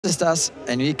Stas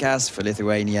Enrikas for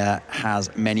Lithuania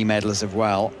has many medals as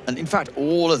well, and in fact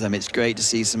all of them. It's great to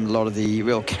see a lot of the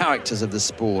real characters of the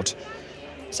sport.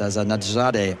 Says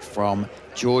Nadzade from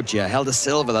Georgia. Helder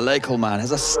Silva, the local man,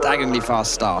 has a staggeringly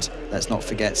fast start. Let's not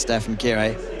forget Stefan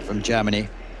Kire from Germany.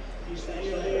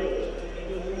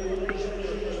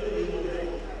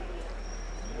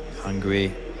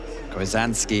 Hungary,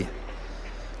 Kozanski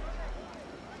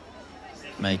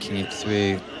making it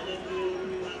through.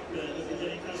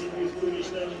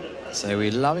 So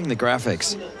we're loving the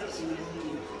graphics,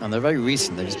 and they're very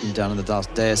recent. They've just been done in the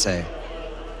last day or so.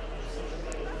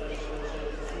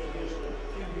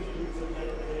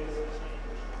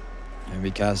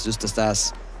 Enrikas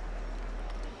Justastas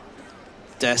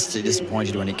desperately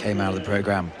disappointed when it came out of the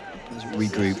program. It was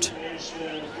regrouped.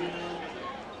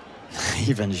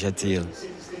 Ivan Jatil.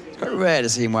 It's quite rare to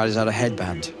see him while he's out a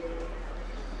headband.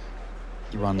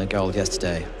 He won the gold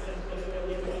yesterday.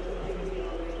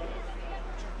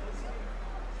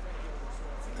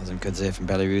 Azam Kudze from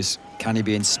Belarus. Can he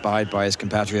be inspired by his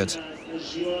compatriot?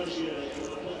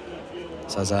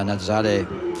 Sazar Nadzade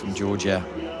from Georgia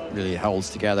really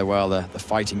holds together well the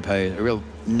fighting pose. A real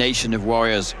nation of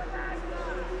warriors.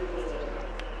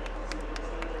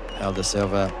 Helder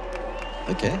Silva.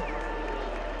 Okay.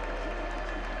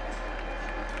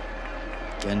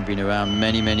 Again, been around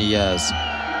many, many years.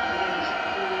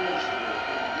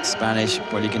 Spanish,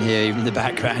 well, you can hear even in the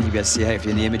background. You get to see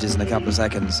hopefully in the images in a couple of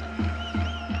seconds.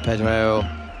 Pedro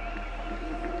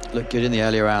looked good in the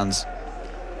earlier rounds.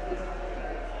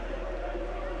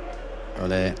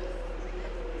 Ole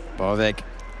Borovic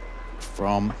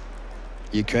from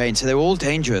Ukraine. So they're all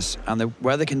dangerous, and the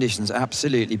weather conditions are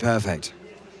absolutely perfect.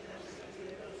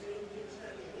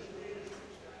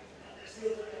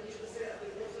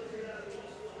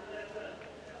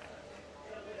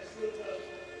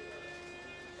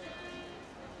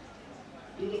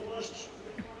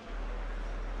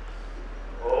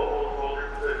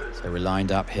 So we're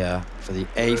lined up here for the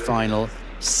A final,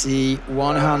 C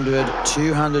 100,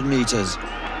 200 meters.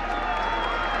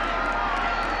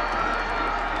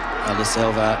 Helder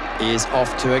Silva is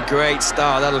off to a great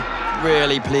start. That'll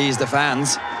really please the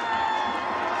fans.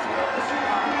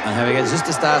 And here we go,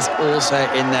 Justastas also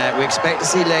in there. We expect to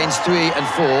see lanes 3 and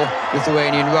 4,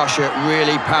 Lithuania and Russia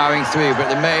really powering through. But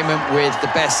at the moment, with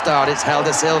the best start, it's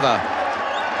Helder Silva.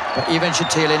 But Ivan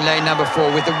Shatil in lane number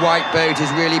 4 with the white boat is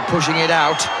really pushing it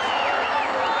out.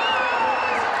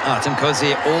 Artem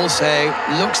Kozy also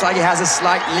looks like he has a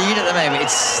slight lead at the moment.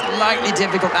 It's slightly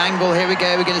difficult angle. Here we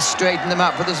go, we're going to straighten them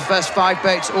up for the first 5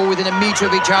 boats, all within a metre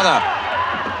of each other.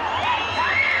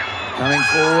 Coming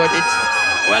forward,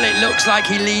 well, it looks like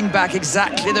he leaned back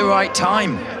exactly the right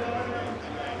time.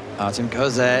 Artem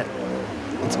Kozy,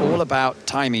 it's all about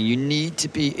timing. You need to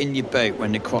be in your boat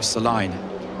when you cross the line.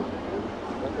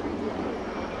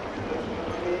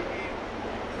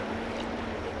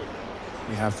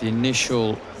 We have the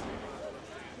initial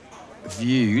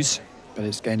views, but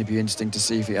it's going to be interesting to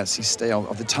see if we actually stay on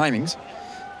of the timings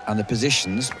and the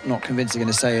positions. Not convinced they're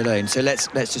going to stay alone. So let's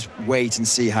just wait and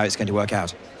see how it's going to work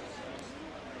out.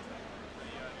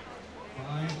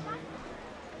 5,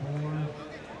 4,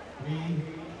 3,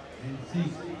 and 6.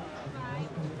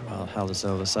 Well, Helder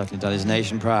Silva certainly done his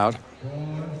nation proud.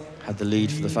 Had the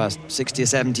lead for the first 60 or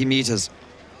 70 meters.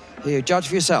 Here, judge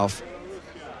for yourself.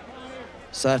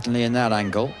 Certainly in that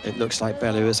angle, it looks like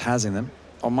Belarus has in them.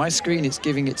 On my screen, it's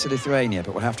giving it to Lithuania,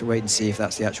 but we'll have to wait and see if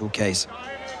that's the actual case.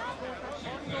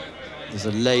 There's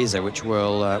a laser which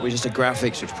will, which is a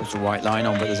graphics which puts a white line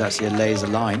on, but there's actually a laser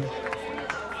line.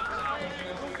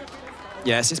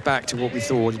 Yes, it's back to what we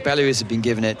thought. Belarus had been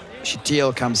given it.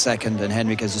 Shatil comes second, and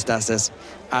Enrikas Justastas,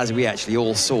 as we actually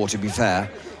all saw, to be fair,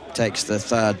 takes the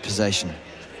 3rd position.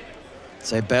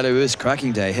 So Belarus,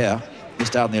 cracking day here.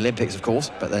 Missed out in the Olympics, of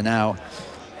course, but they're now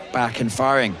back and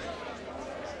firing.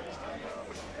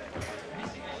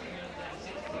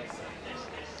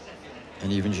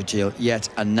 And Ivan Shatil, yet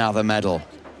another medal.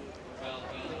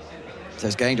 So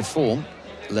it's going to form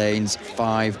lanes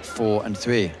 5, 4, and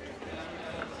 3.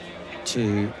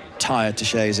 Too tired to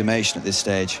show his emotion at this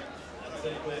stage.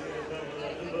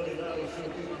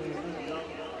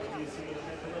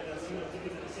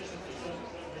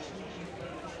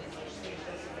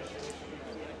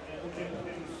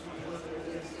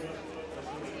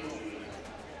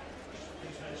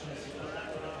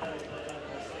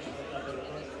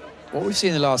 What we've seen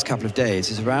in the last couple of days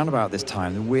is around about this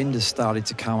time, the wind has started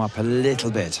to come up a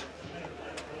little bit.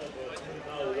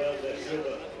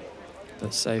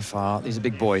 But so far, these are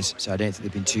big boys, so I don't think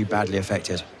they've been too badly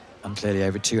affected. And clearly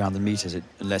over 200 meters,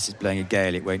 unless it's blowing a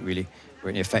gale, it won't really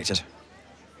affect it.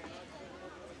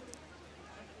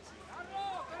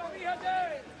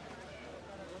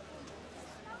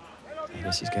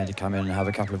 Guess he's going to come in and have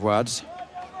a couple of words.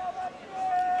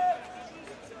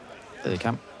 There they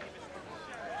come.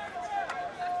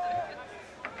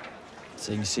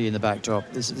 So you can see in the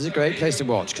backdrop, this is a great place to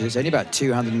watch because it's only about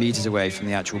 200 meters away from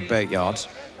the actual boatyard.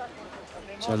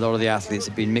 So a lot of the athletes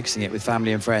have been mixing it with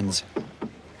family and friends.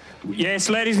 Yes,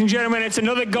 ladies and gentlemen, it's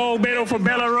another gold medal for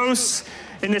Belarus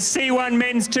in the C1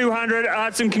 men's 200.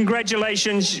 Artem,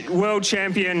 congratulations, world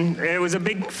champion. It was a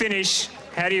big finish.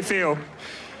 How do you feel?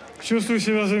 Чувствую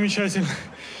себя замечательно,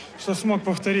 что смог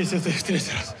повторить это в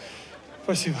третий раз.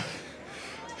 Спасибо.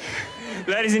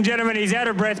 Ladies and gentlemen, he's out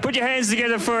of breath. Put your hands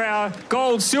together for our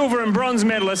gold, silver and bronze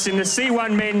medalists in the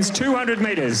C1 men's 200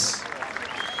 meters.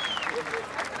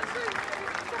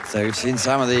 So we've seen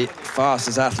some of the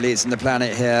fastest athletes on the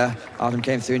planet here. Artem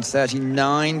came through in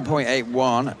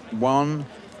 39.81,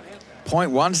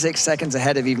 1.16 seconds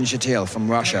ahead of even Shatil from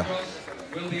Russia.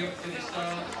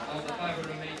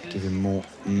 Give him more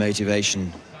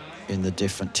motivation in the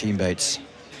different team boats.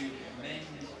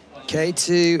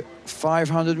 K2,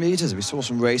 500 meters. We saw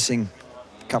some racing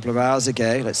a couple of hours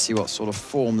ago. Let's see what sort of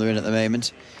form they're in at the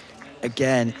moment.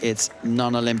 Again, it's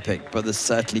non-Olympic, but there's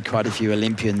certainly quite a few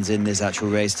Olympians in this actual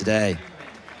race today.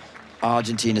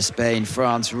 Argentina, Spain,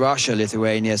 France, Russia,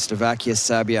 Lithuania, Slovakia,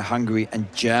 Serbia, Hungary, and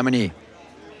Germany.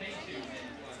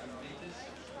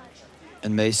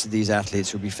 And most of these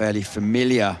athletes will be fairly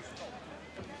familiar.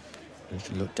 We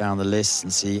can look down the list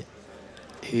and see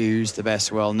who's the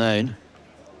best well-known.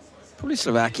 Probably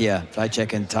Slovakia,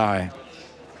 Vlajček and Tai.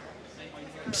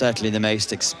 Certainly the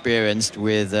most experienced,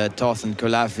 with Toth and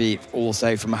Kolafi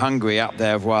also from Hungary up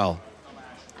there as well.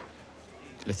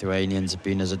 Lithuanians have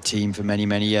been as a team for many,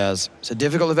 many years. It's a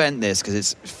difficult event, this, because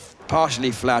it's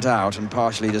partially flat out and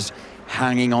partially just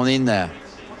hanging on in there.